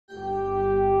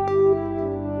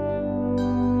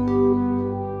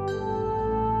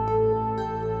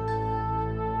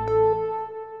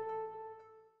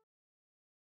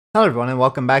Hello everyone and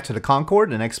welcome back to the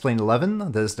Concorde in X-Plane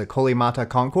 11. This is the Kolimata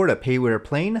Concorde, a payware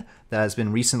plane that has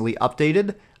been recently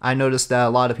updated. I noticed that a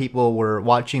lot of people were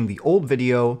watching the old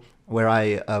video where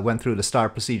I went through the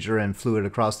start procedure and flew it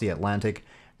across the Atlantic,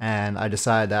 and I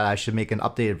decided that I should make an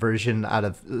updated version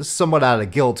somewhat out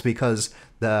of guilt because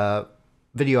the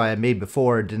video I had made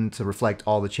before didn't reflect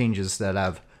all the changes that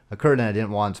have occurred, and I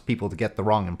didn't want people to get the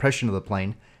wrong impression of the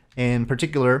plane. In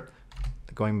particular,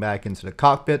 going back into the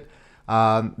cockpit,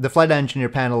 the flight engineer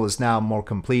panel is now more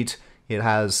complete. It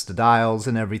has the dials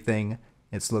and everything.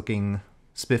 It's looking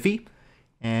spiffy.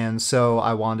 And so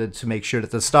I wanted to make sure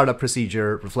that the startup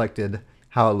procedure reflected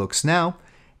how it looks now.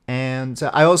 And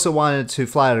I also wanted to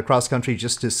fly it across country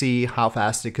just to see how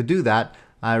fast it could do that.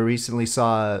 I recently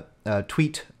saw a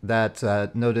tweet that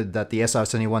noted that the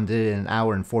SR-71 did it in an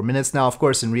hour and 4 minutes. Now, of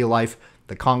course, in real life,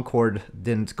 the Concorde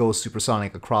didn't go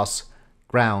supersonic across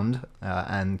ground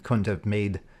and couldn't have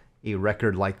made a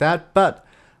record like that, but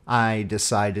I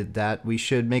decided that we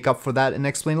should make up for that in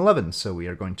X-Plane 11, so we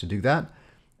are going to do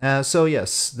that. So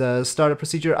yes, the startup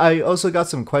procedure. I also got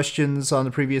some questions on the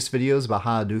previous videos about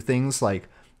how to do things like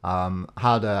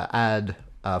how to add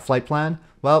a flight plan.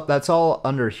 Well, that's all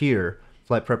under here,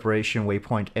 flight preparation,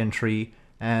 waypoint entry,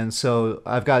 and so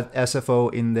I've got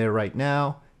SFO in there right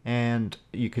now, and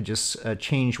you could just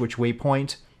change which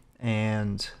waypoint,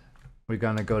 and we're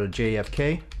gonna go to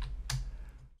JFK.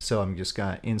 So I'm just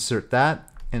going to insert that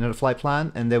into the flight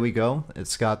plan, and there we go.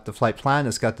 It's got the flight plan.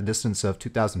 It's got the distance of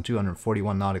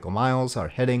 2,241 nautical miles, our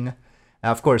heading.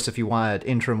 Now, of course, if you wanted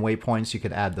interim waypoints, you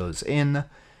could add those in.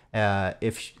 There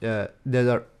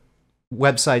are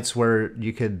websites where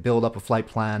you could build up a flight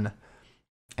plan,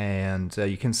 and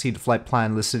you can see the flight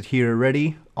plan listed here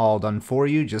already, all done for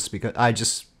you, just because I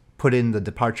just put in the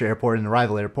departure airport and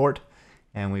arrival airport,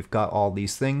 and we've got all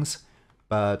these things.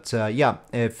 But yeah,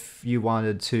 if you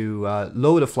wanted to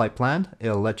load a flight plan,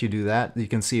 it'll let you do that. You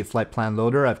can see a flight plan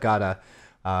loader. I've got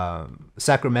a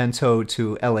Sacramento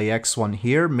to LAX one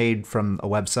here made from a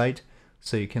website,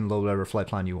 so you can load whatever flight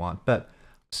plan you want. But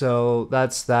so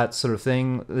that's that sort of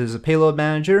thing. There's a payload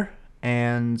manager,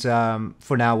 and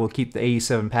for now we'll keep the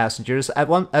 87 passengers.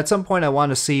 At some point I want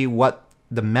to see what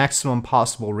the maximum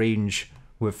possible range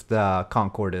with the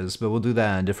Concorde is, but we'll do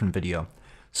that in a different video.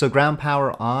 So ground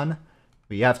power on.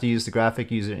 You have to use the graphic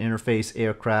user interface,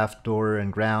 aircraft, door,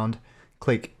 and ground.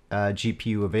 Click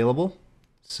GPU available.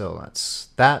 So that's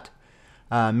that.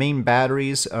 Main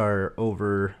batteries are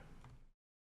over.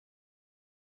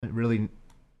 I really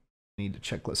need a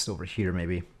checklist over here,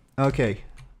 maybe. Okay.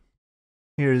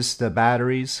 Here's the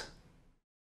batteries.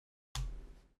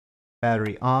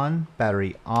 Battery on,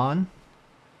 battery on.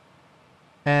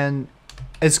 And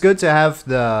it's good to have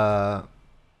the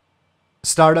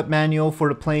startup manual for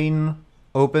the plane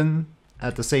open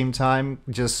at the same time,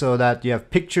 just so that you have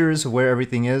pictures of where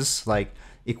everything is, like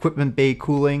equipment bay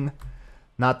cooling.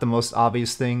 Not the most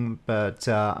obvious thing, but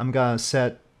I'm gonna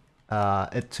set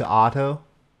it to auto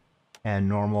and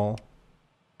normal.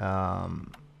 I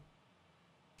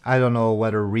don't know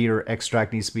whether rear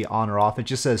extract needs to be on or off. It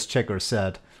just says check or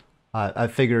set. I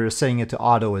figure setting it to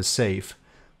auto is safe.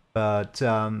 But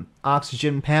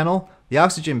oxygen panel. The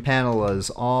oxygen panel is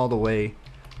all the way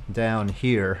down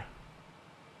here.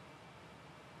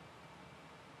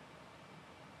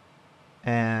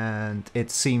 And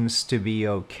it seems to be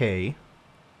okay.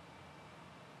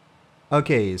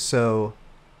 Okay, so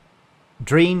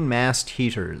drain mast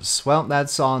heaters. Well,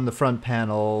 that's on the front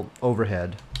panel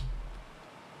overhead.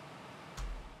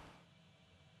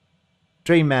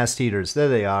 Drain mast heaters, there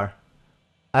they are.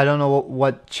 I don't know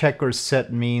what check or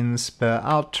set means, but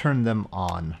I'll turn them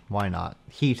on. Why not?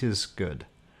 Heat is good.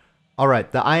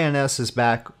 Alright, the INS is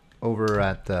back over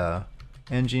at the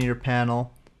engineer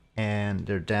panel, and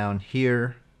they're down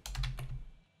here.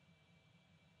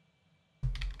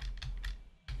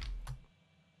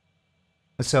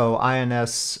 So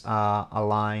INS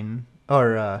align,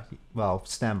 or well,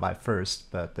 standby first,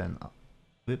 but then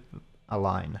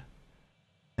align.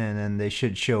 And then they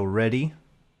should show ready.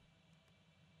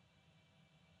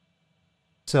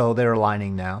 So they're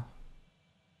aligning now.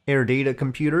 Air data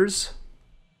computers.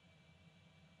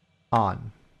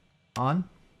 On. On.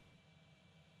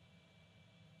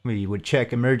 We would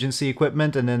check emergency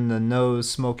equipment and then the no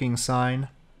smoking sign.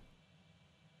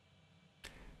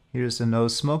 Here's the no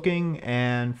smoking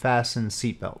and fasten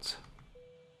seatbelt.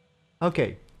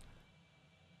 Okay.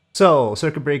 So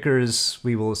circuit breakers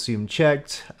we will assume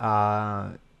checked.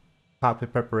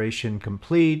 Cockpit preparation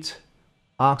complete.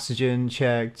 Oxygen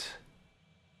checked.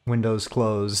 Windows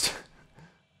closed.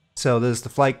 So there's the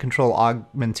flight control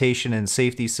augmentation and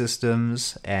safety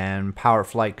systems and power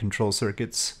flight control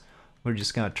circuits. we're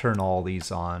just going to turn all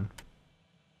these on.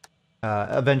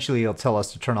 Eventually it'll tell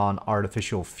us to turn on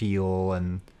artificial feel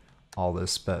and all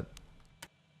this, but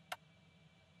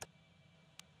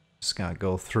just going to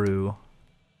go through.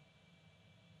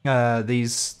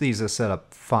 These are set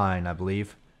up fine, I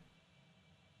believe.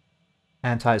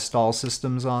 Anti-stall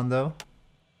systems on though.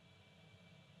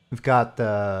 We've got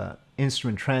the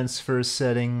instrument transfer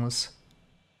settings.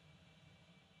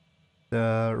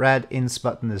 The rad ins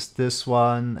button is this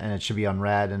one, and it should be on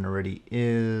rad and already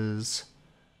is.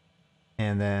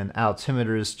 And then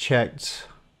altimeter is checked.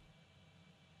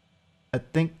 I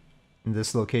think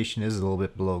this location is a little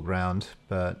bit below ground,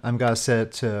 but I'm gonna set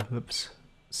it to, oops,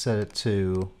 set it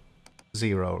to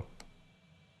 0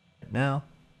 right now.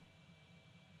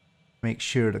 Make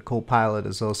sure the co-pilot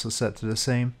is also set to the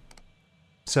same.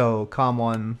 So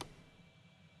COM1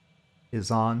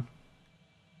 is on.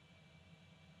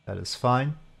 That is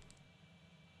fine.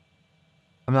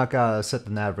 I'm not gonna set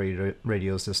the nav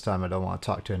radios this time. I don't want to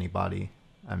talk to anybody.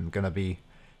 I'm gonna be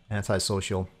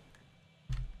antisocial.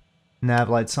 Nav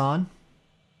lights on.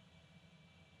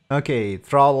 Okay,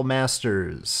 throttle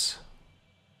masters.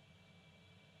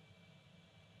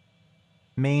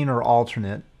 Main or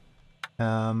alternate.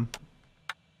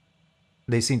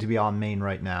 They seem to be on main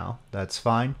right now. That's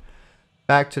fine.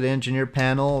 Back to the engineer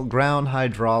panel. Ground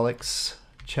hydraulics.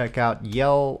 Check out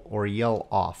yell or yell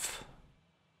off.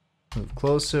 Move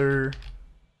closer.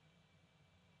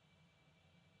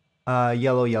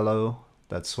 Yellow, yellow.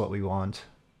 That's what we want.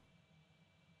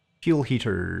 Fuel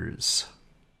heaters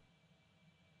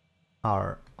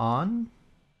are on.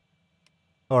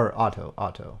 Or auto,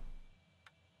 auto.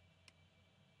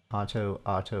 Auto,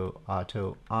 auto,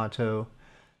 auto, auto.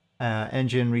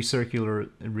 Engine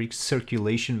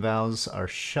recirculation valves are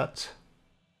shut.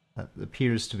 That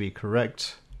appears to be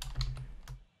correct.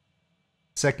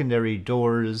 Secondary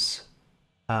doors.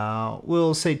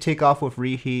 We'll say take off with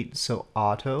reheat, so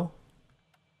auto.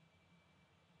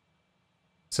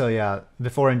 So yeah,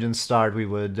 before engine start, we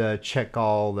would check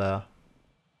all the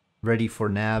ready for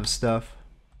nav stuff.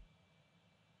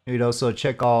 We'd also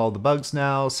check all the bugs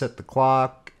now, set the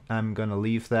clock. I'm gonna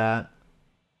leave that.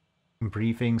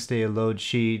 Briefing, stay a load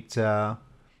sheet,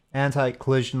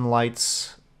 anti-collision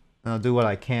lights. I'll do what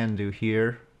I can do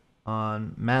here.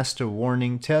 On master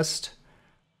warning test,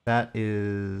 that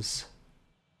is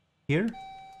here.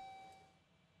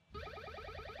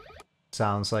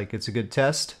 Sounds like it's a good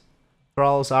test.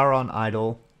 Throttles are on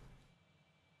idle.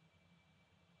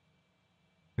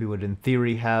 We would in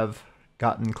theory have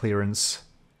gotten clearance.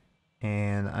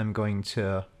 And I'm going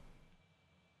to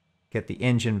get the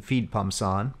engine feed pumps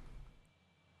on.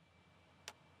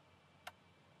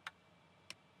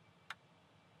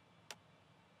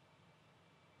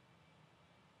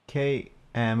 Okay,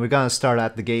 and we're gonna start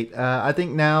at the gate. I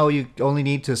think now you only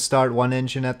need to start one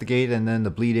engine at the gate, and then the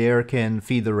bleed air can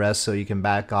feed the rest, so you can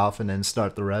back off and then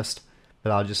start the rest.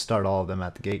 But I'll just start all of them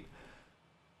at the gate.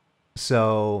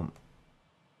 So,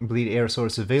 bleed air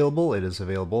source available. It is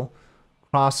available.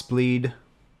 Cross bleed.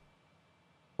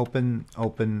 Open,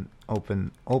 open,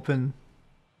 open, open.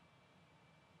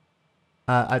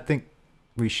 I think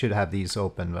we should have these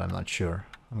open, but I'm not sure.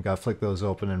 I'm gonna flick those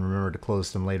open and remember to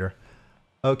close them later.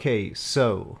 Okay,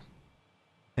 so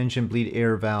engine bleed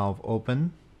air valve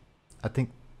open. I think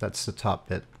that's the top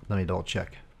bit. Let me double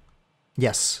check.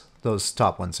 Yes, those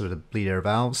top ones are the bleed air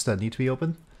valves that need to be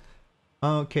open.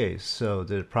 Okay, so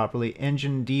did it properly.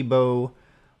 Engine debo.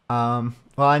 Well,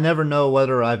 I never know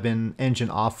whether I've been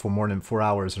engine off for more than 4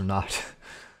 hours or not.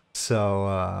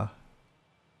 So,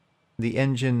 the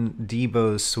engine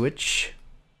debo switch.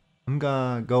 I'm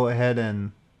gonna go ahead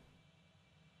and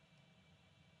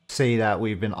say that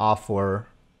we've been off for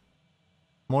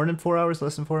more than 4 hours,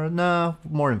 less than 4 hours? No,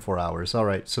 more than 4 hours.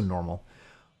 Alright, so normal.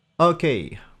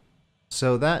 Okay,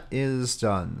 so that is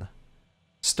done.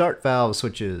 Start valve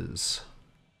switches.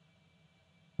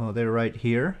 Well, they're right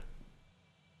here.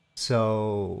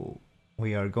 So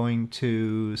we are going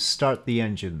to start the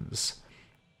engines.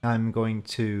 I'm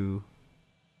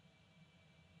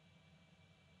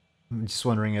just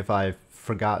wondering if I've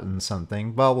forgotten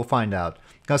something. Well, we'll find out.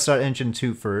 Gonna start engine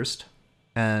 2 first.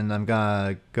 And I'm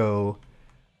gonna go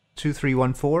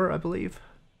 2314, I believe.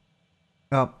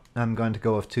 Oh, I'm going to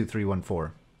go with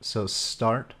 2314. So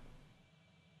start.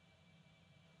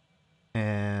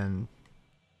 And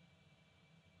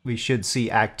we should see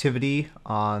activity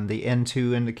on the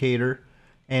N2 indicator.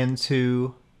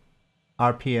 N2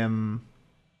 RPM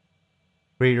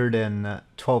greater than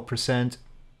 12%.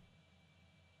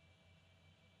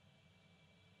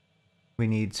 We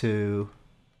need to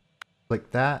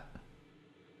click that.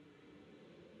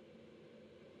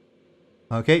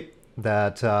 Okay,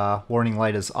 that warning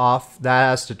light is off. That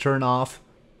has to turn off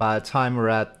by the time we're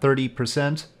at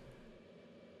 30%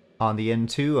 on the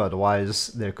N2, otherwise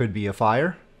there could be a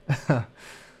fire.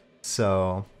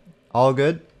 So, all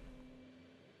good.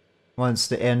 Once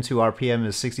the N2 RPM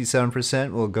is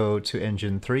 67%, we'll go to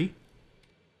engine 3.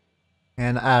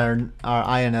 And our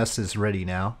INS is ready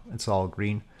now. It's all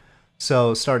green.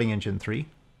 So, starting engine 3.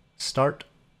 Start.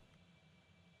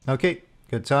 Okay,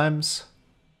 good times.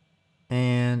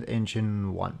 And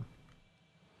engine 1.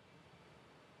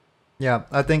 Yeah,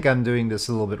 I think I'm doing this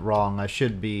a little bit wrong. I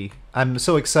should be... I'm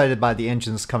so excited by the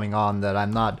engines coming on that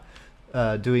I'm not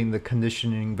doing the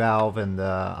conditioning valve and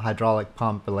the hydraulic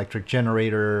pump, electric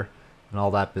generator, and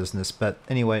all that business. But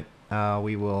anyway,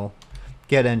 we will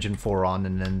get engine 4 on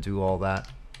and then do all that.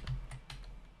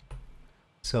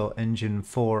 So engine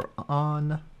 4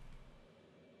 on.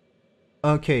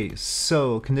 Okay,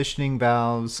 so conditioning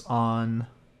valves on.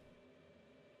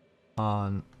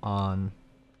 On.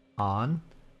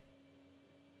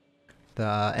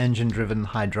 The engine-driven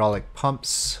hydraulic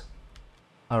pumps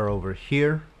are over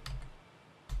here.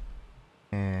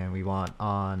 And we want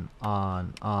on.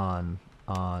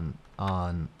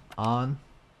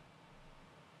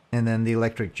 And then the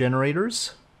electric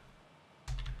generators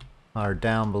are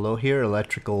down below here,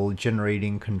 electrical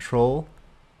generating control.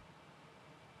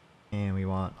 And we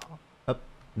want up,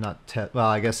 not test, well,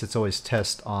 I guess it's always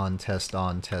test on, test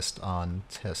on, test on,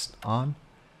 test on.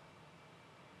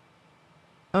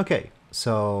 Okay,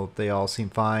 so they all seem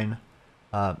fine.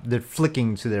 They're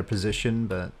flicking to their position,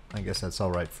 but I guess that's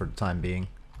alright for the time being.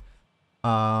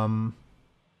 And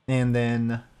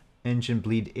then engine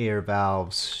bleed air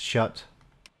valves shut.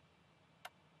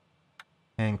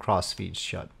 And cross feeds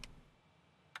shut.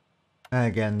 And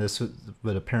again, this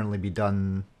would apparently be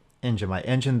done engine by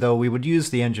engine, though we would use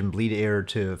the engine bleed air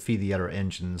to feed the other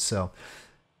engines, so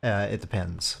it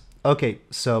depends. Okay,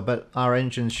 so, but our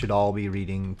engines should all be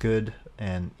reading good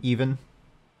and even.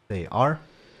 They are.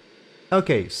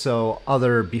 Okay, so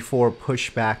other before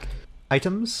pushback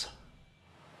items.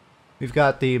 We've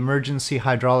got the emergency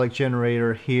hydraulic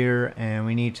generator here, and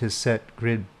we need to set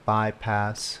grid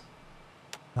bypass.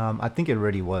 I think it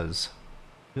already was.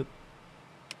 Oop.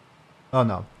 Oh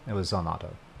no, it was on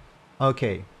auto.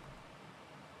 Okay.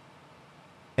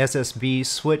 SSB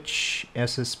switch,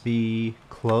 SSB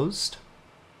closed.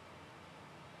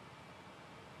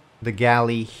 The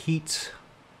galley heat.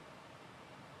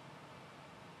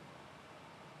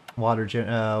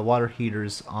 Water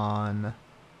heaters on.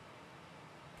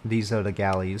 These are the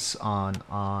galleys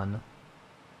on.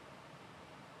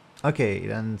 Okay,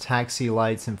 then taxi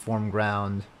lights inform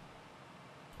ground.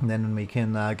 And then we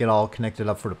can get all connected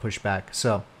up for the pushback.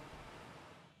 So,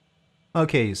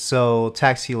 okay, so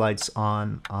taxi lights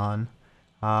on.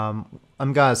 I'm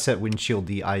gonna set windshield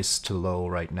de-ice to low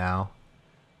right now.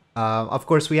 Of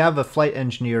course, we have a flight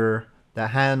engineer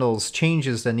that handles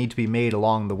changes that need to be made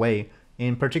along the way,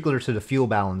 in particular to the fuel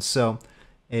balance. So,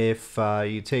 if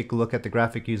you take a look at the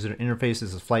graphic user interface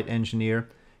as a flight engineer,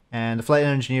 and the flight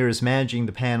engineer is managing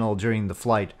the panel during the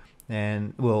flight,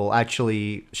 and will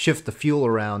actually shift the fuel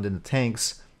around in the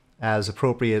tanks as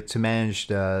appropriate to manage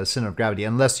the center of gravity,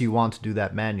 unless you want to do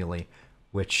that manually,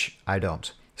 which I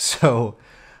don't. So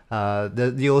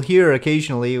you'll hear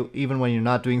occasionally, even when you're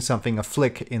not doing something, a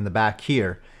flick in the back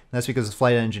here. And that's because the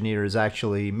flight engineer is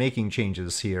actually making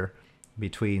changes here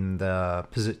between the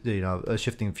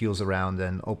shifting fuels around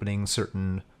and opening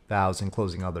certain valves and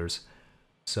closing others.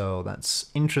 So that's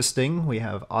interesting. We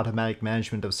have automatic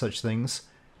management of such things.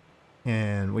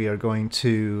 And we are going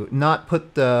to not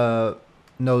put the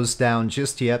nose down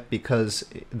just yet because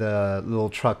the little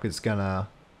truck is gonna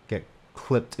get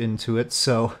clipped into it.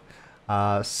 So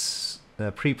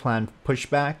the pre-planned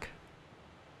pushback.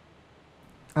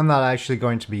 I'm not actually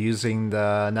going to be using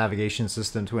the navigation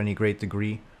system to any great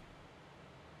degree.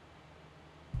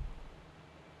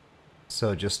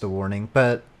 So just a warning.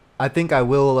 But I think I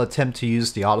will attempt to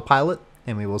use the autopilot,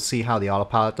 and we will see how the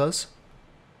autopilot does.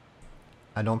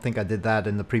 I don't think I did that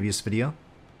in the previous video.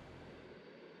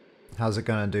 How's it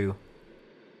gonna do?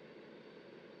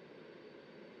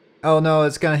 Oh no,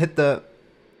 it's gonna hit the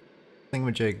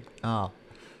thingamajig. Oh.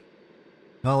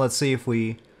 Well, let's see if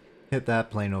we hit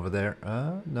that plane over there.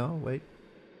 No, wait.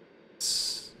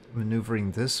 It's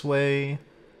maneuvering this way.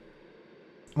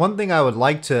 One thing I would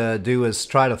like to do is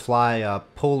try to fly a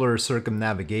polar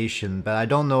circumnavigation, but I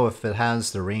don't know if it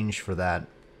has the range for that.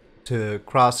 To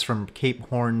cross from Cape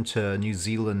Horn to New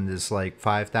Zealand is like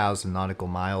 5,000 nautical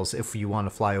miles if you want to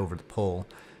fly over the pole.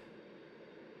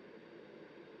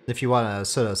 If you want to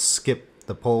sort of skip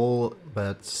the pole,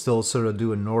 but still sort of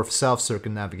do a north-south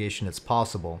circumnavigation, it's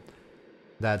possible.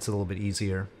 That's a little bit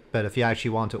easier. But if you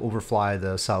actually want to overfly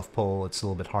the South Pole, it's a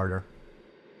little bit harder.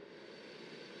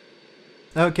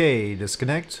 Okay,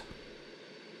 disconnect.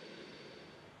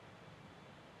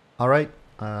 Alright,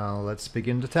 let's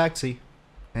begin the taxi.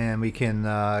 And we can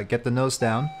get the nose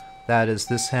down. That is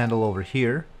this handle over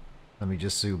here. Let me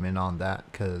just zoom in on that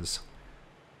because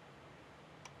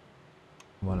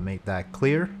I want to make that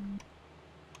clear.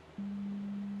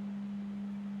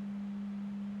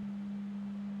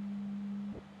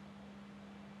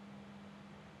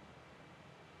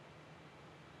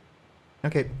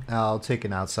 Okay, I'll take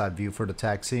an outside view for the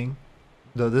taxiing.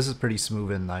 Though this is pretty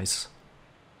smooth and nice.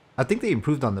 I think they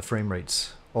improved on the frame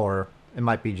rates, or it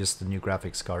might be just the new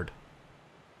graphics card.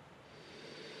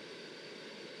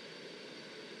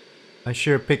 I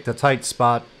sure picked a tight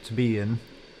spot to be in.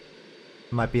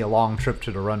 It might be a long trip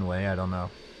to the runway, I don't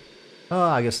know. Oh,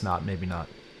 I guess not, maybe not.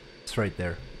 It's right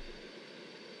there.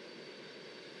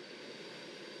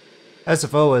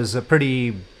 SFO is a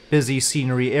pretty busy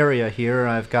scenery area here.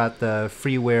 I've got the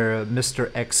freeware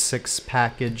Mr. X6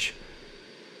 package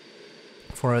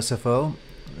for SFO.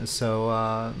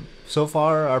 So, so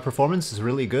far our performance is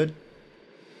really good.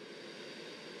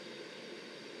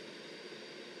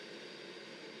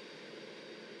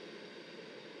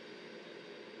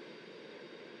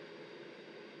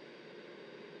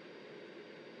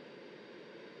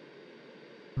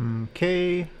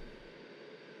 Okay.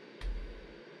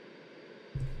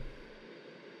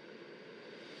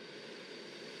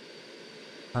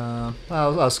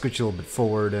 I'll scooch a little bit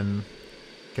forward and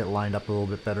get lined up a little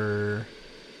bit better.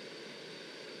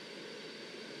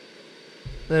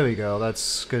 There we go,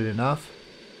 that's good enough.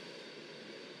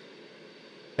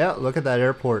 Yeah, look at that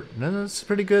airport. That's a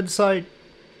pretty good sight.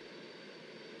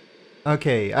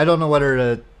 Okay, I don't know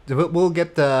whether to... We'll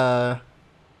get the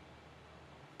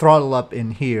throttle up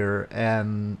in here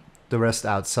and the rest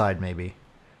outside maybe.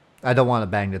 I don't want to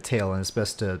bang the tail and it's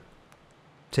best to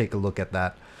take a look at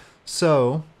that.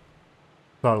 So,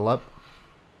 throttle up.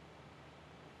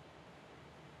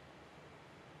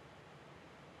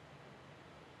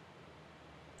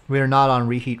 We're not on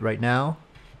reheat right now.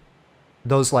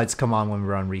 Those lights come on when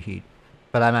we're on reheat.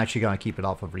 But I'm actually going to keep it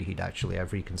off of reheat actually,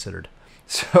 I've reconsidered.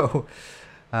 So,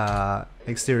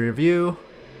 exterior view.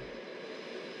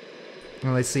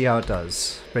 And let's see how it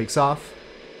does. Brakes off.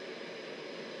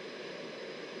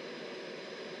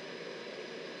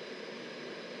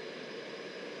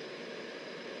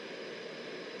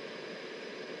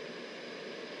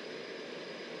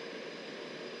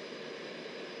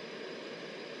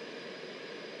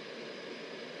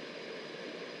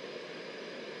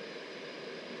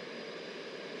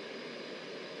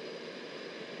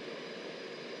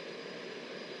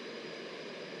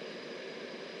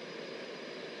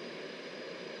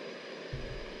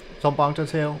 Don't bonk the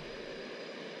tail.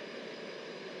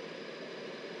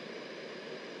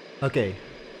 Okay.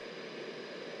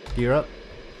 Gear up.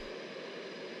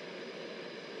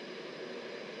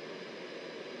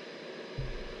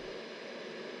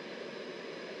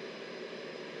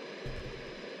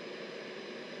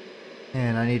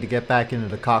 And I need to get back into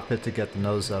the cockpit to get the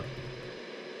nose up.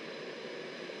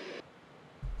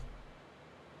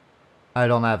 I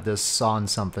don't have this on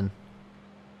something.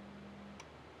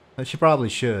 But she probably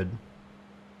should.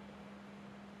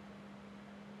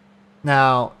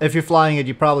 Now, if you're flying it,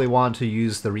 you probably want to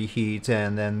use the reheat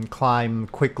and then climb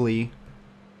quickly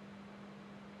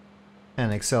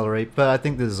and accelerate, but I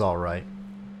think this is alright.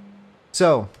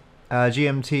 So,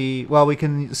 GMT, well, we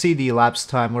can see the elapsed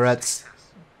time. We're at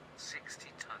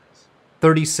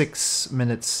 36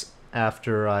 minutes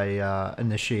after I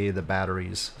initiated the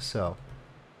batteries, so.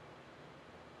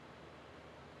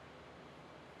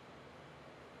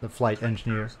 The flight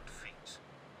engineer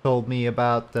told me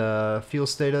about the fuel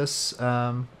status.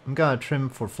 I'm gonna trim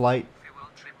for flight.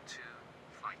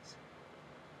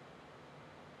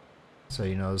 So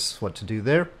he knows what to do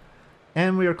there.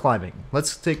 And we are climbing.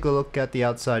 Let's take a look at the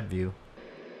outside view.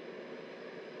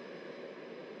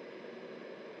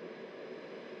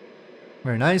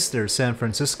 Very nice. There's San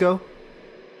Francisco.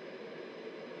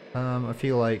 I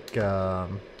feel like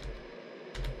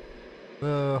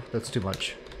that's too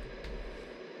much.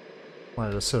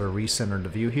 Wanted to sort of recenter the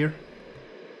view here.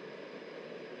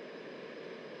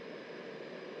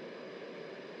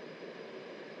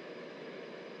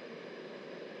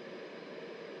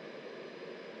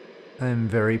 I'm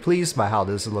very pleased by how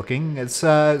this is looking. It's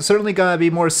certainly gonna be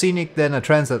more scenic than a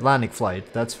transatlantic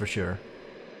flight, that's for sure.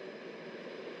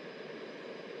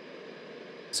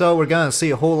 So we're gonna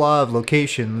see a whole lot of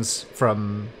locations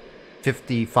from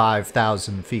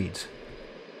 55,000 feet.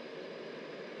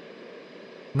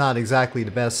 Not exactly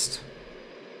the best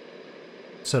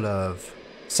sort of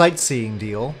sightseeing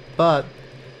deal, but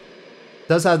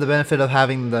does have the benefit of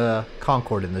having the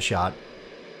Concorde in the shot.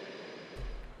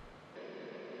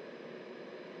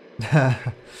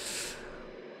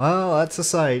 Well, that's a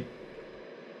sight.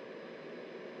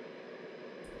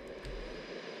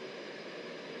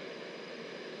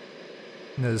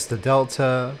 There's the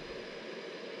Delta.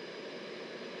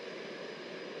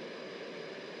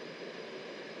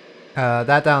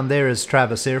 That down there is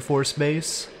Travis Air Force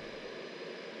Base.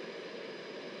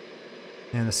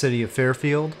 And the city of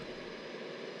Fairfield.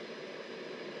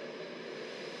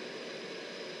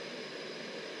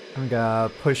 I'm gonna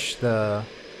push the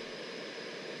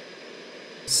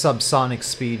subsonic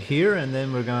speed here, and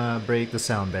then we're gonna break the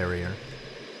sound barrier.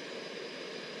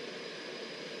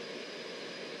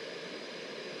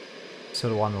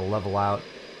 Sort of want to level out.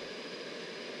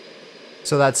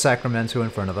 So that's Sacramento in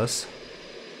front of us.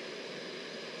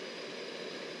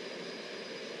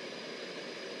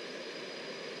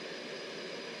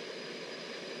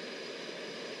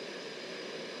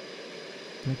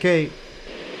 Okay.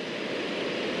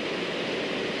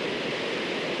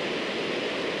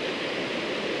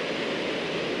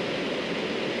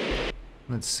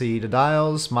 Let's see the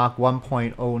dials. Mach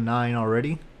 1.09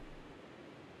 already.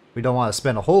 We don't want to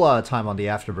spend a whole lot of time on the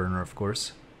afterburner, of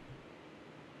course.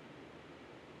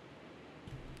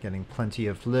 Getting plenty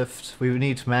of lift. We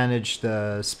need to manage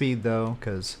the speed though,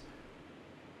 because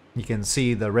you can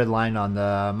see the red line on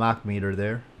the Mach meter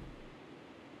there.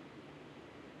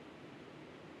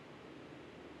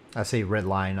 I say red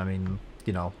line, I mean,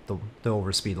 you know, the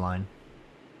overspeed line.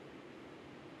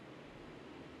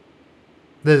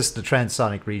 This is the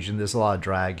transonic region. There's a lot of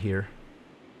drag here.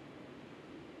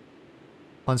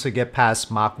 Once we get past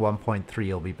Mach 1.3,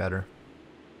 it'll be better.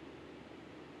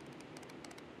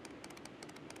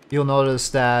 You'll notice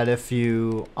that if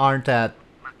you aren't at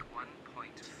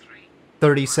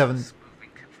 37...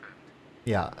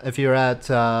 Yeah, if you're at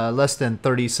less than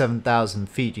 37,000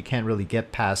 feet, you can't really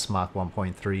get past Mach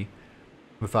 1.3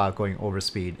 without going over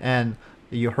speed. And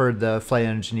you heard the flight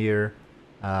engineer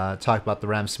talk about the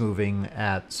ramps moving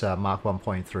at Mach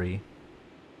 1.3.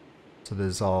 So this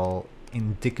is all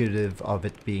indicative of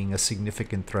it being a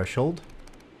significant threshold.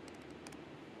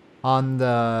 On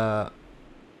the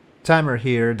timer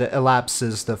here, the elapse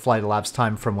is the flight elapsed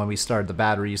time from when we started the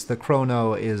batteries. The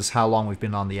chrono is how long we've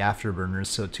been on the afterburners,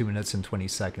 so 2 minutes and 20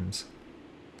 seconds.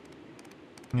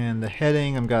 And the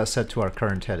heading, I'm gonna set to our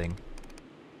current heading.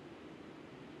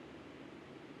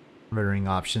 Rendering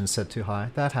options set too high.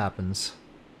 That happens.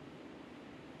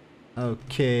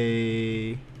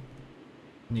 Okay.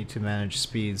 Need to manage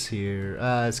speeds here.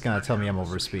 It's gonna tell me I'm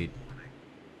over speed.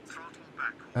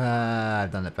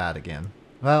 I've done it bad again.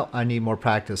 Well, I need more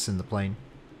practice in the plane.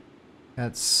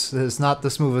 This is not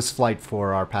the smoothest flight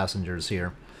for our passengers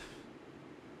here.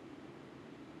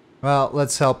 Well,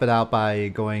 let's help it out by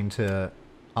going to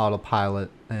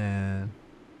autopilot, and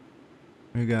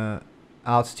we're gonna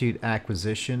altitude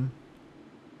acquisition.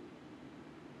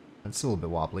 It's a little bit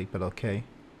wobbly, but okay.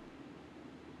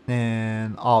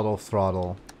 And auto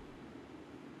throttle.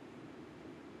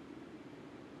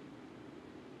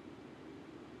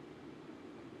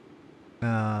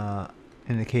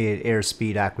 Indicated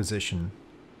airspeed acquisition.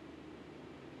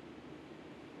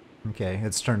 Okay,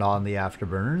 it's turned on the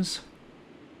afterburners.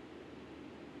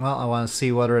 Well, I want to see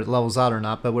whether it levels out or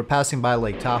not, but we're passing by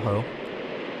Lake Tahoe.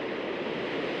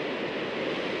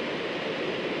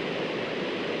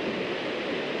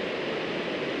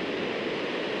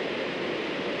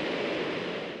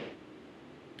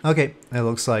 Okay, it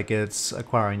looks like it's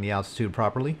acquiring the altitude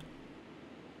properly.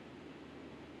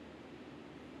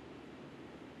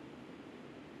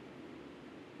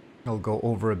 I'll go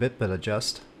over a bit, but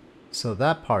adjust. So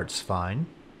that part's fine.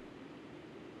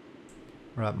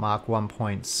 We're at Mach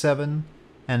 1.7,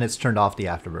 and it's turned off the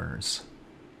afterburners.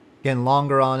 Getting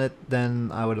longer on it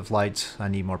than I would have liked. I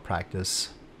need more practice.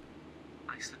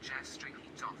 I suggest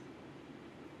reheat off.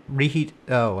 Reheat?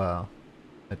 Oh,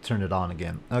 I turned it on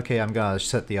again. Okay, I'm gonna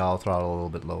set the auto throttle a little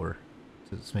bit lower.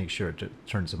 Just make sure it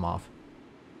turns them off.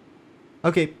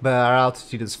 Okay, but our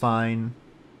altitude is fine.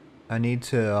 I need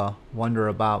to wonder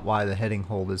about why the heading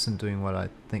hold isn't doing what I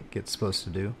think it's supposed to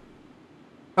do.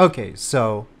 Okay,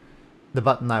 so the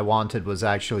button I wanted was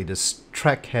actually this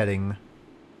Trek heading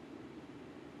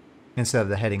instead of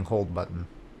the heading hold button.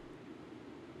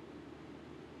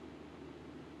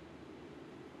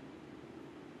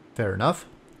 Fair enough.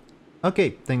 Okay,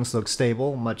 things look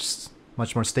stable, much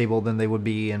more stable than they would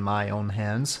be in my own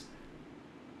hands.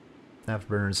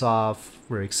 Afterburners off.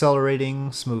 We're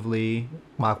accelerating smoothly.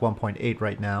 Mach 1.8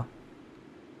 right now.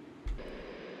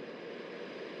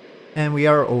 And we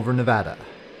are over Nevada.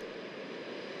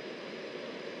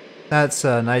 That's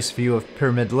a nice view of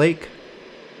Pyramid Lake.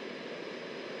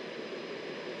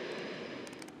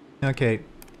 Okay,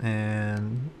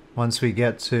 and once we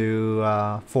get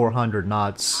to 400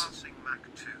 knots, Passing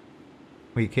Mach 2.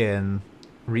 we can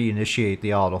reinitiate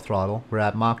the auto throttle. We're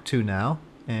at Mach 2 now,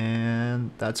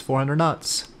 and that's 400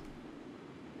 knots.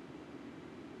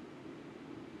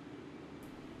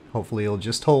 Hopefully it'll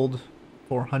just hold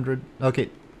 400. Okay,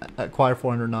 acquire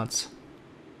 400 knots.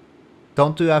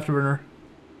 Don't do afterburner.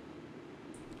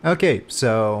 Okay,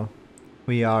 so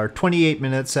we are 28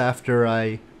 minutes after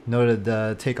I noted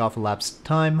the takeoff elapsed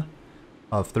time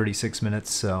of 36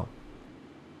 minutes, so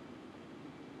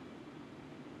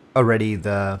already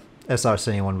the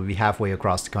SR-71 would be halfway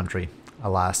across the country,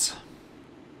 alas.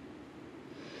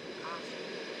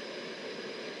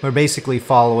 We're basically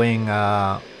following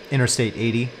Interstate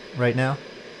 80 right now.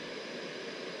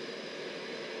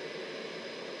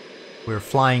 We're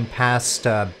flying past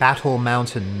Battle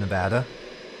Mountain, Nevada.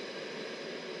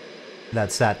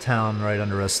 That's that town right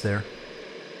under us there.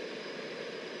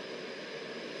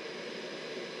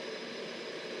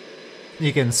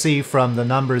 You can see from the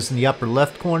numbers in the upper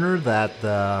left corner that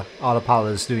the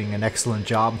autopilot is doing an excellent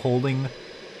job holding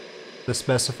the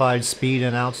specified speed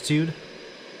and altitude.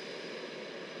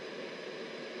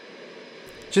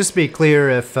 Just to be clear,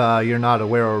 if you're not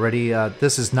aware already,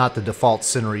 this is not the default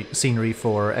scenery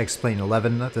for X-Plane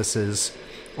 11. This is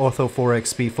Ortho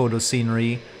 4XP photo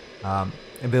scenery,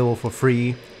 available for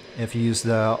free if you use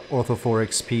the Ortho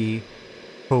 4XP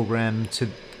program to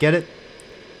get it.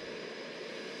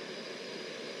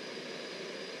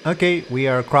 Okay, we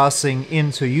are crossing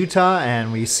into Utah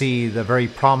and we see the very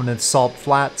prominent Salt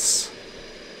Flats.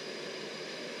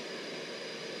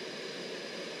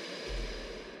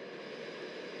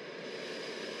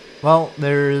 Well,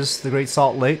 there's the Great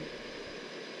Salt Lake.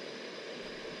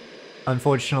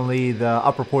 Unfortunately, the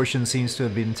upper portion seems to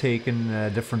have been taken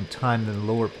at a different time than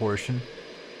the lower portion.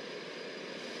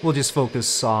 We'll just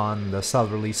focus on the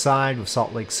southerly side with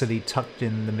Salt Lake City tucked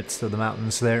in the midst of the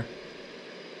mountains there.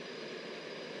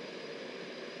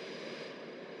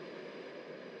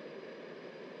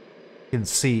 You can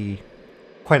see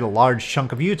quite a large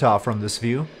chunk of Utah from this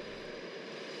view.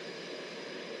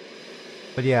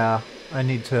 But yeah, I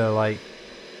need to like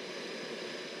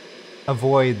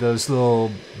avoid those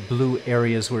little blue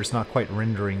areas where it's not quite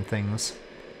rendering things.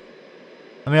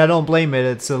 I mean, I don't blame it.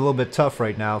 It's a little bit tough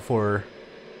right now for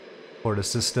the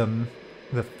system,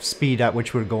 the speed at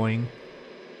which we're going,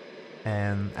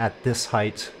 and at this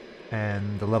height,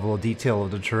 and the level of detail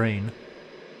of the terrain.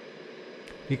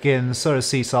 You can sort of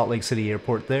see Salt Lake City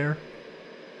Airport there.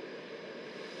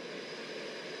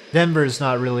 Denver's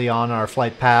not really on our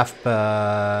flight path,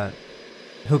 but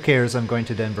who cares? I'm going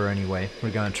to Denver anyway.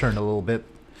 We're going to turn a little bit.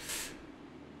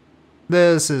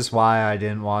 This is why I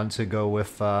didn't want to go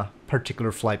with a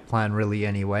particular flight plan really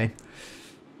anyway,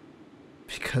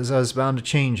 because I was bound to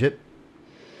change it.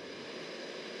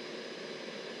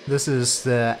 This is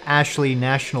the Ashley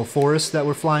National Forest that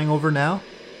we're flying over now.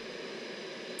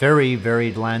 Very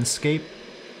varied landscape.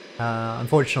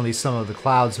 Unfortunately, some of the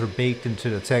clouds are baked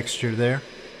into the texture there.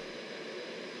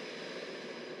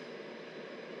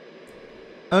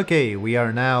 Okay, we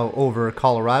are now over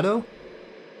Colorado.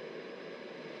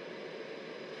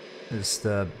 There's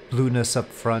the blueness up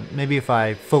front. Maybe if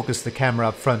I focus the camera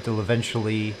up front, it'll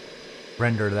eventually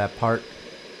render that part.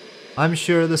 I'm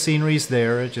sure the scenery's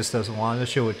there, it just doesn't want to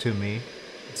show it to me.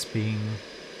 It's being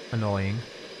annoying.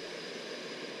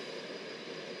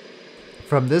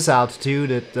 From this altitude,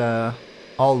 it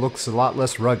all looks a lot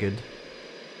less rugged.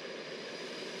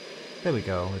 There we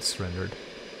go, it's rendered.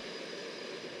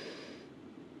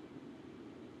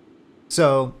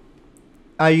 So,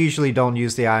 I usually don't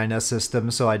use the INS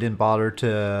system, so I didn't bother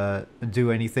to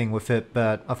do anything with it,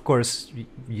 but of course,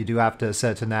 you do have to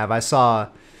set it to nav. I saw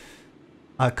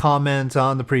a comment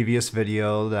on the previous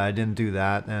video that I didn't do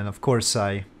that, and of course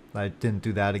I didn't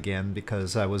do that again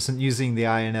because I wasn't using the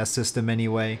INS system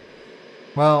anyway.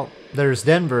 Well, there's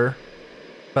Denver,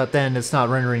 but then it's not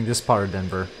rendering this part of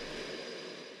Denver.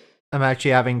 I'm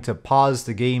actually having to pause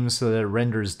the game so that it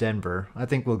renders Denver. I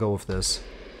think we'll go with this.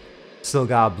 Still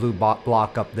got a blue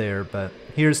block up there, but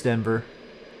here's Denver.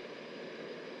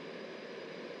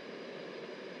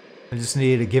 I just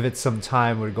needed to give it some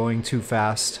time. We're going too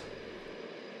fast.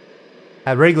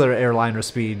 At regular airliner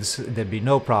speeds, there'd be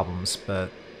no problems, but...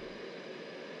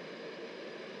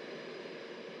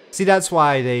 See, that's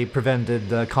why they prevented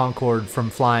the Concorde from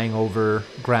flying over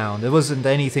ground. It wasn't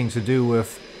anything to do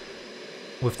with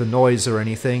the noise or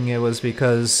anything. It was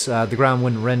because the ground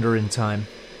wouldn't render in time.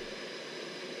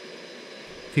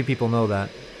 Few people know that.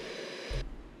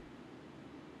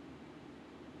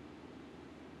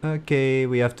 Okay,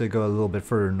 we have to go a little bit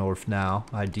further north now.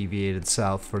 I deviated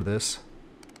south for this.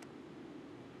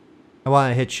 I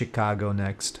want to hit Chicago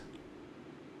next.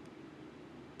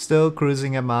 Still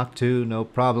cruising at Mach 2, no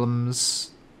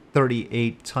problems.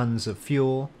 38 tons of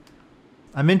fuel.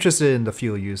 I'm interested in the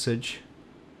fuel usage,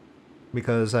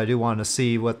 because I do want to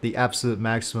see what the absolute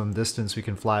maximum distance we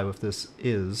can fly with this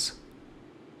is.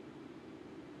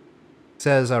 It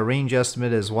says our range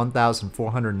estimate is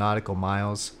 1,400 nautical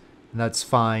miles, and that's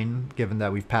fine given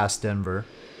that we've passed Denver.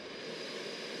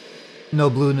 No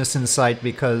blueness in sight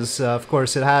because, of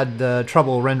course, it had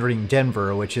trouble rendering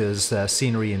Denver, which is a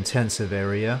scenery intensive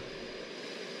area.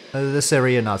 This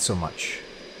area, not so much.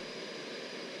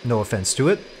 No offense to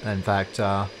it. In fact,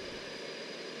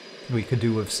 we could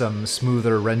do with some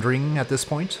smoother rendering at this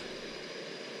point.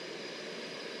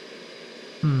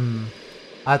 I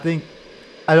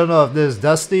don't know if this is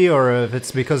dusty or if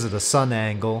it's because of the sun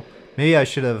angle. Maybe I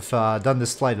should have done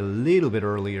this flight a little bit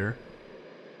earlier.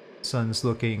 Sun's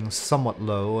looking somewhat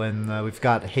low, and we've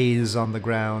got haze on the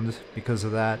ground because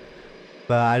of that.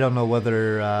 But I don't know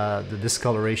whether the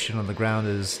discoloration on the ground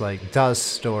is like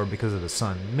dust or because of the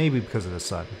sun. Maybe because of the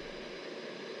sun.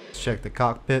 Let's check the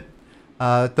cockpit.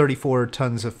 34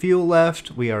 tons of fuel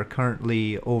left. We are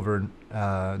currently over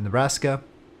Nebraska.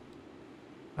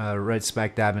 Right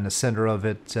smack dab in the center of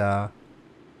it.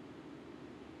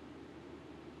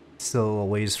 Still a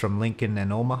ways from Lincoln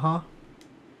and Omaha.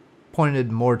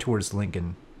 Pointed more towards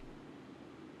Lincoln.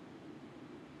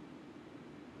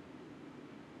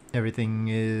 Everything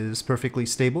is perfectly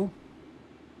stable.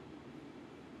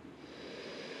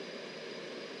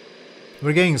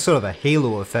 We're getting sort of a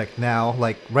halo effect now,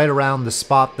 like right around the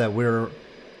spot that we're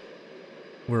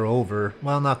over.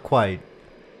 Well, not quite.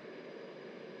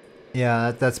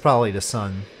 Yeah, that's probably the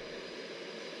sun.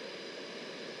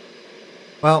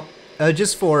 Well,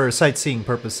 just for sightseeing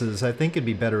purposes, I think it'd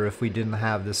be better if we didn't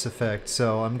have this effect,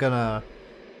 so I'm gonna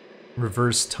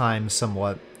reverse time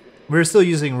somewhat. We're still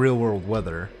using real-world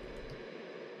weather,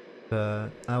 but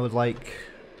I would like,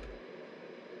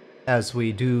 as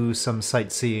we do some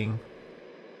sightseeing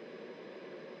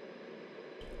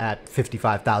at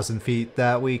 55,000 feet,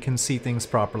 that we can see things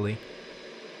properly.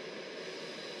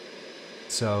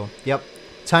 So, yep,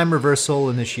 time reversal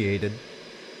initiated.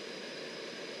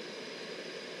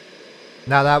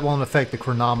 Now that won't affect the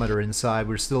chronometer inside.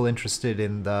 We're still interested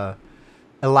in the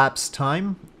elapsed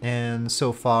time, and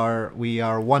so far we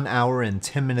are 1 hour and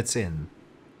 10 minutes in.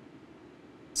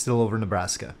 Still over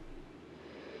Nebraska.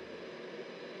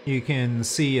 You can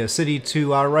see a city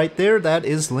to our right there. That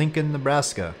is Lincoln,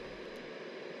 Nebraska.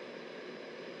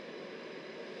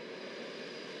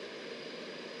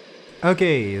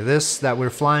 Okay, this that we're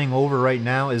flying over right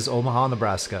now is Omaha,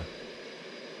 Nebraska.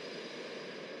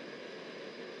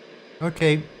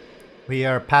 Okay, we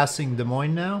are passing Des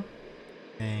Moines now,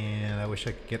 and I wish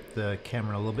I could get the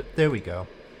camera a little bit. There we go.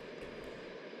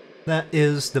 That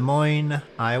is Des Moines,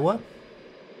 Iowa.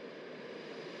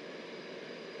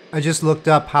 I just looked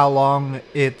up how long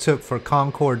it took for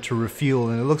Concorde to refuel,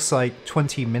 and it looks like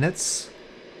 20 minutes.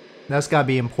 That's gotta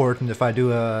be important if I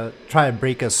do try to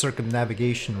break a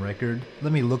circumnavigation record.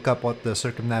 Let me look up what the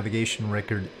circumnavigation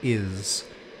record is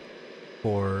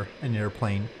for an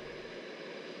airplane.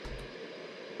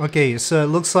 Okay, so it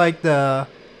looks like the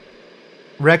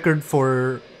record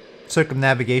for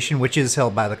circumnavigation, which is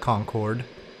held by the Concorde,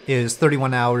 is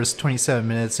 31 hours, 27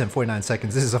 minutes, and 49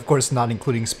 seconds. This is, of course, not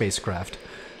including spacecraft.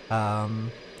 I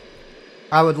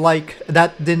would like...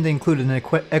 That didn't include an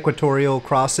equatorial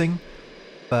crossing,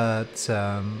 but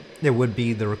it would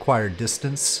be the required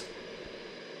distance.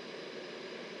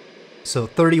 So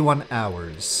 31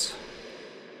 hours.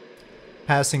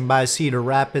 Passing by Cedar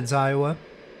Rapids, Iowa.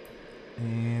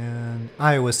 And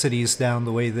Iowa City's down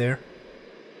the way there.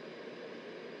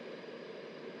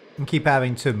 And keep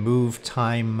having to move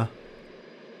time,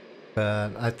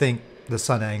 but I think the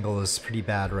sun angle is pretty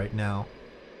bad right now.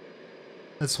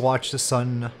 Let's watch the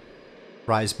sun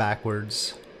rise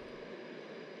backwards.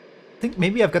 I think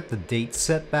maybe I've got the date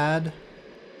set bad.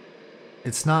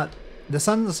 It's not... The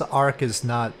sun's arc is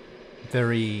not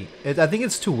very... I think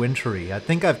it's too wintry. I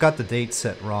think I've got the date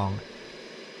set wrong.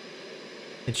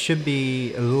 It should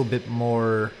be a little bit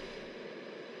more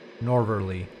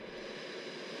northerly.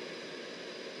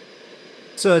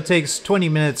 So it takes 20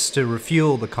 minutes to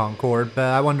refuel the Concorde,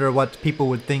 but I wonder what people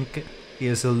would think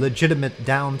is a legitimate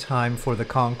downtime for the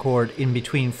Concorde in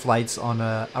between flights on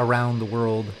a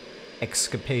around-the-world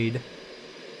escapade.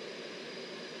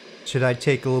 Should I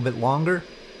take a little bit longer?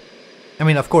 I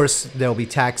mean, of course, there'll be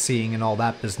taxiing and all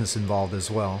that business involved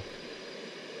as well.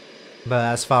 But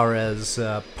as far as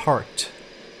parked...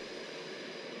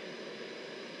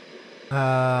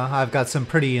 I've got some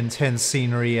pretty intense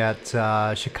scenery at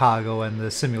Chicago, and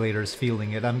the simulator's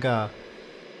feeling it. I'm gonna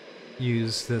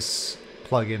use this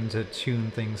plugin to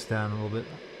tune things down a little bit.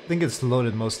 I think it's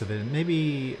loaded most of it.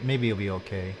 Maybe it'll be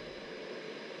okay.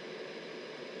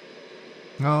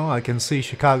 Oh, I can see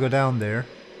Chicago down there.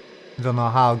 I don't know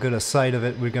how good a sight of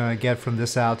it we're gonna get from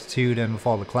this altitude and with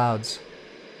all the clouds.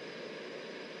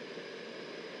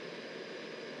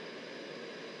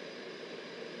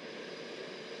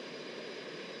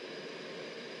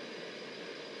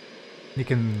 You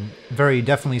can very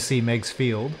definitely see Meg's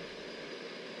Field.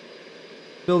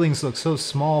 Buildings look so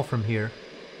small from here.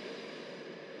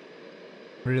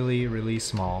 Really, really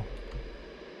small.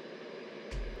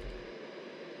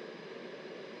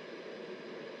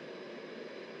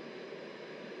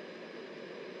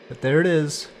 But there it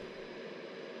is.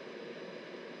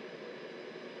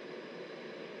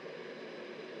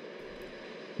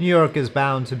 New York is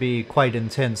bound to be quite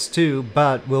intense too,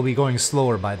 but we'll be going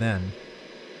slower by then.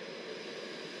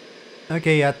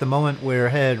 Okay, at the moment we're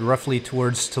headed roughly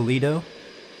towards Toledo.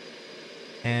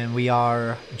 And we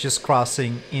are just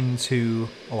crossing into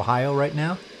Ohio right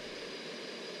now.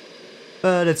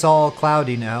 But it's all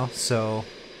cloudy now, so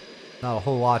not a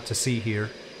whole lot to see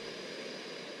here.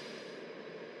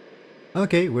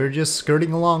 Okay, we're just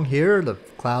skirting along here. The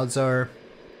clouds are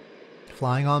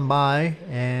flying on by,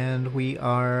 and we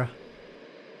are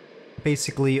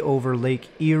basically over Lake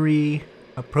Erie,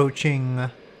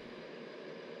 approaching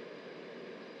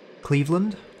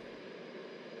Cleveland.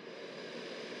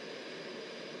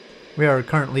 We are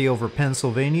currently over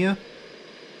Pennsylvania,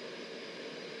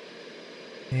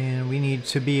 and we need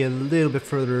to be a little bit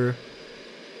further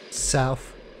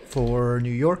south for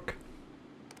New York.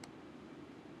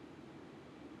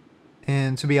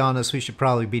 And to be honest, we should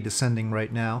probably be descending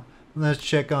right now. Let's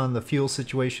check on the fuel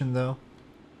situation though.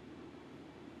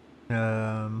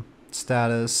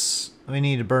 Status, we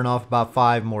need to burn off about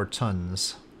 5 more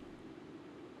tons.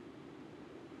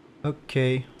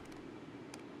 Okay.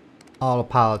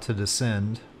 Autopilot to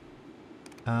descend.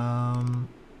 I'm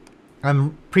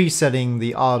presetting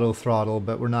the auto throttle,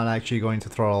 but we're not actually going to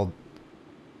throttle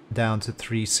down to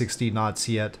 360 knots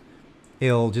yet.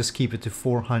 It'll just keep it to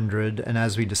 400, and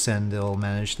as we descend, it'll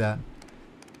manage that.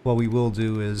 What we will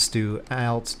do is do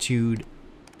altitude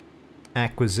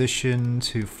acquisition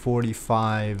to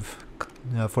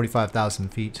 45,000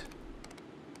 feet.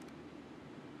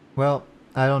 Well,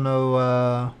 I don't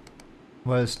know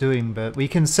what it's doing, but we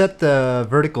can set the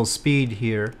vertical speed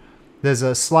here. There's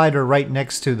a slider right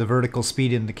next to the vertical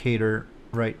speed indicator,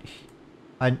 right?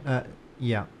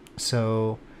 Yeah.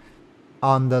 So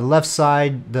on the left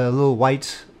side, the little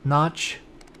white notch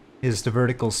is the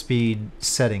vertical speed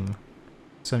setting.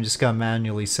 So I'm just gonna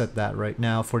manually set that right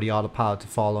now for the autopilot to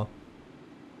follow.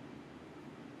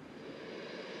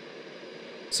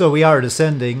 So we are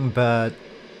descending, but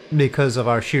because of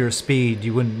our sheer speed,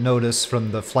 you wouldn't notice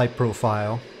from the flight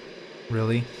profile,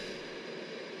 really.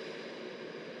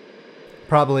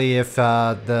 Probably if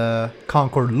the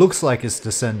Concorde looks like it's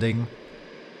descending,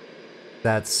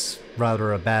 that's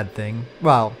rather a bad thing.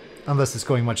 Well, unless it's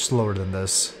going much slower than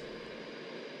this.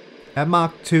 At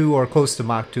Mach 2 or close to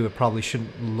Mach 2, it probably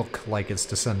shouldn't look like it's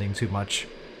descending too much.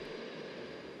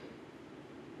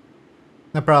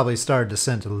 I probably started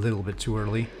descent a little bit too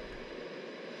early.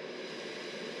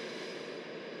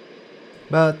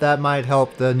 But that might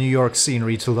help the New York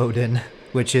scenery to load in,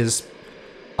 which is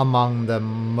among the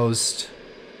most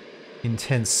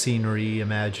intense scenery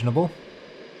imaginable.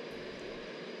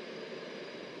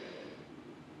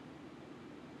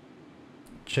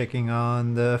 Checking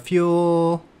on the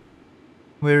fuel.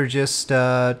 We're just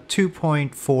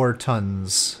 2.4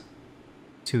 tons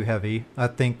too heavy. I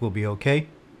think we'll be okay.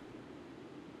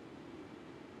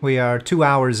 We are 2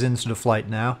 hours into the flight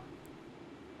now.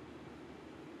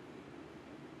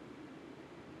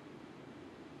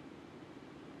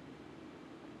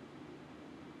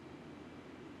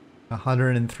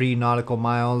 "103 nautical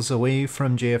miles away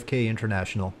from JFK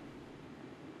International."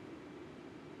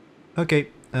 Okay,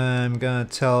 I'm gonna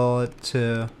tell it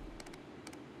to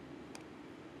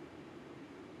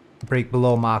break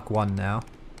below Mach 1 now.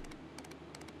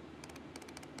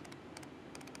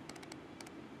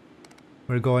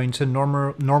 We're going to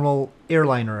normal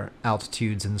airliner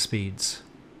altitudes and speeds.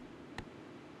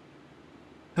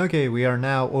 Okay, we are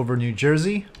now over New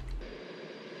Jersey.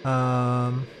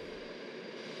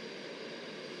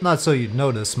 Not so you'd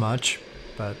notice much,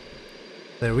 but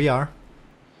there we are.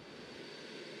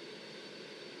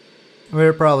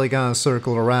 We're probably gonna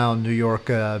circle around New York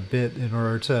a bit in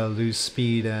order to lose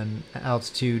speed and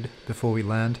altitude before we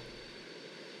land.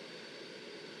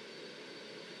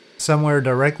 Somewhere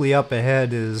directly up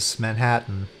ahead is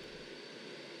Manhattan.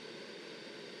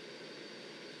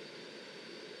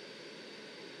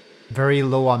 Very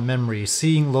low on memory.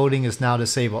 Seeing loading is now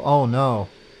disabled. Oh no.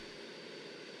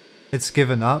 It's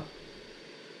given up.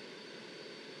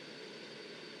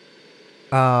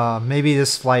 Maybe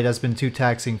this flight has been too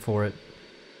taxing for it.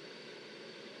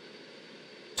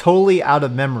 Totally out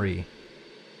of memory.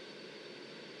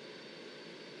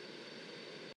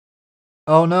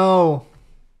 Oh no.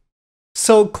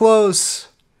 So close.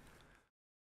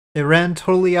 It ran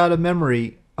totally out of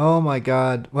memory. Oh my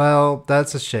god. Well,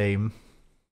 that's a shame.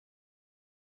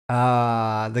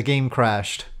 The game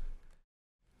crashed.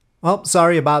 Well,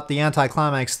 sorry about the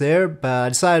anticlimax there, but I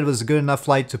decided it was a good enough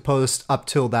flight to post up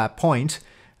till that point.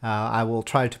 I will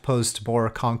try to post more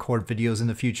Concorde videos in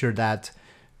the future that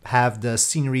have the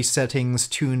scenery settings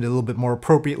tuned a little bit more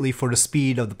appropriately for the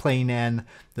speed of the plane and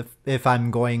if I'm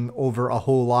going over a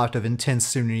whole lot of intense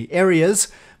scenery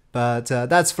areas, but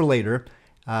that's for later.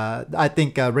 I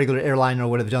think a regular airliner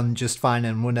would have done just fine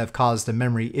and wouldn't have caused a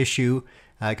memory issue,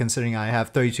 considering I have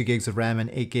 32 gigs of RAM and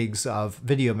 8 gigs of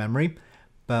video memory.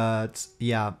 But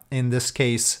yeah, in this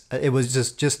case, it was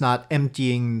just not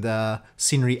emptying the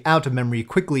scenery out of memory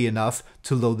quickly enough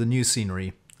to load the new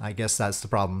scenery. I guess that's the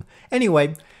problem.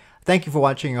 Anyway, thank you for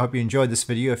watching. I hope you enjoyed this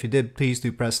video. If you did, please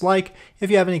do press like. If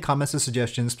you have any comments or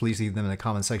suggestions, please leave them in the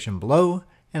comment section below,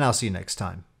 and I'll see you next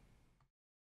time.